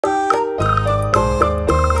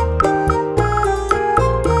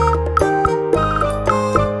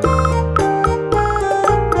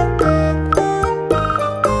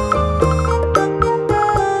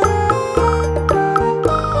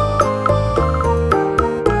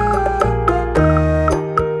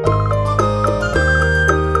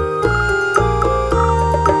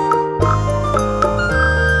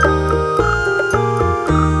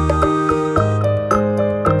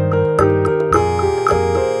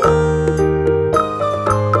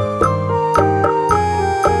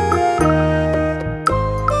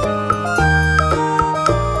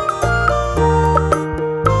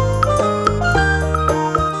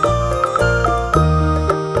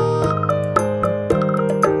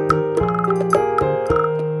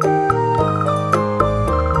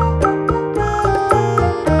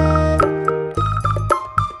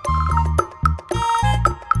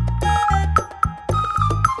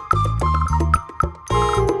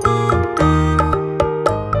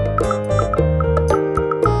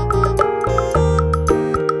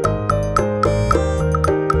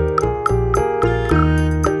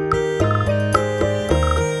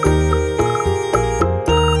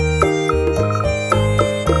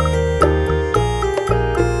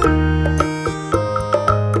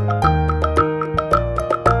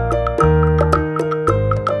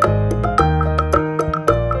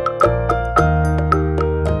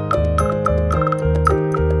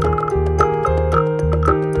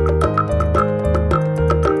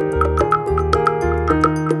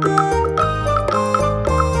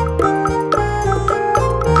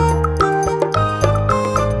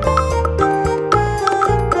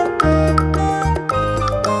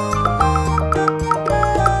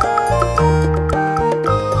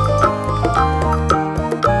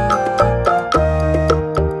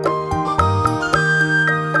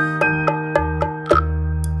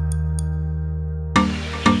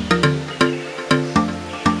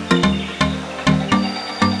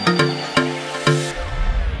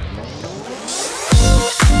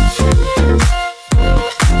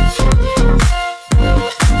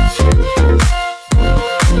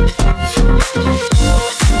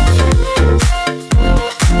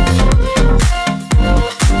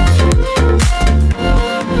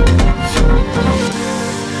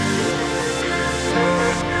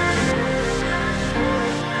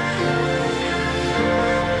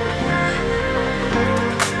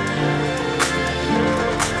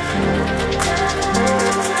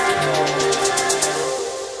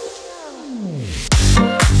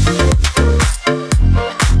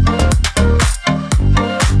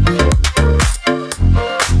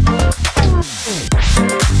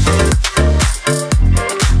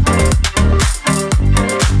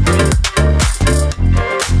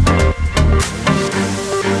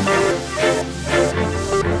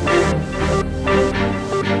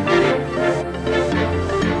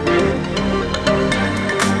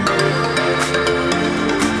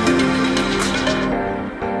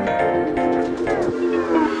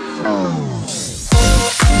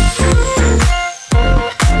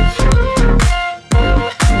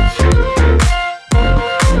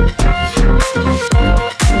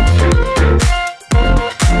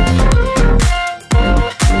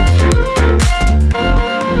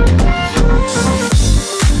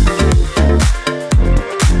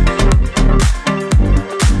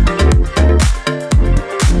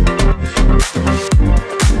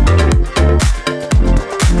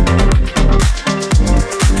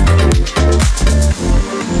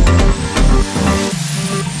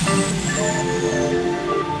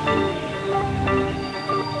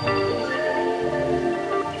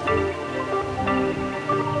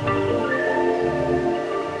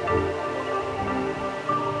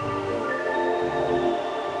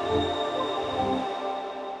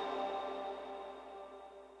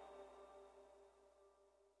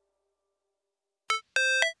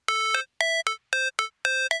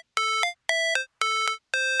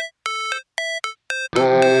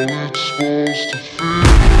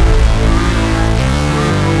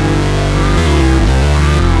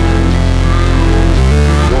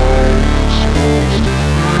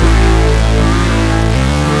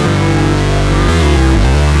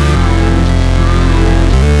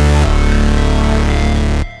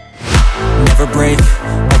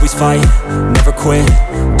fight, never quit,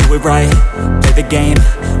 do it right, play the game,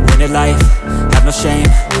 win it life, have no shame,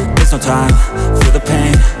 there's no time, feel the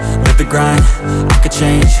pain, live the grind, I could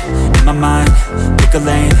change, in my mind, pick a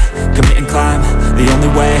lane, commit and climb, the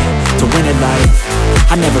only way to win it life,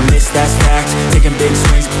 I never miss, that's fact, taking big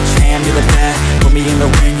swings, put your hand to the bat, put me in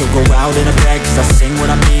the ring, you'll go out in a bag, cause I sing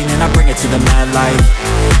what I mean and I bring it to the mad light,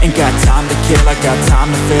 ain't got time to kill, I got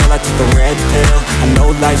time to feel, I took the red pill, I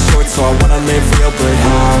know life's short so I wanna live real, but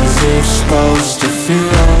how's it supposed to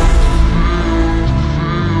feel?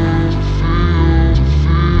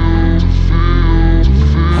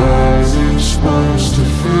 How's it supposed to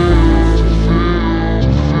feel?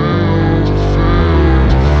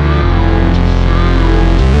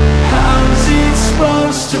 How's it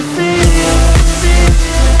supposed to feel?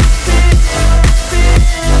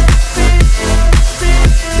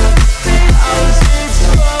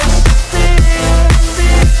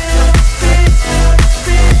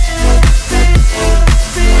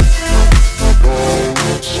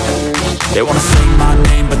 They wanna say my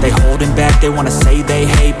name, but they holding back. They wanna say they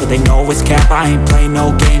hate, but they know it's cap. I ain't play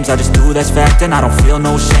no games, I just do that's fact. And I don't feel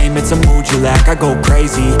no shame, it's a mood you lack. I go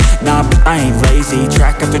crazy, nah, but I ain't lazy.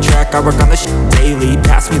 Track after track, I work on this shit daily.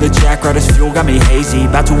 Pass me the jack, right as fuel, got me hazy.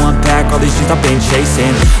 About to unpack all these things I've been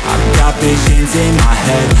chasing. I've got visions in my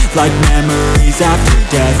head, like memories after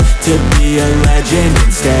death. To be a legend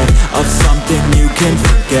instead of something you can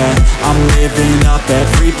forget. I'm living up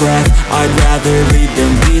every breath, I'd rather lead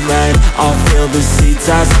than be led. I'll fill the seats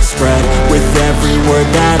as I spread with every word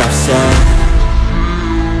that I've said.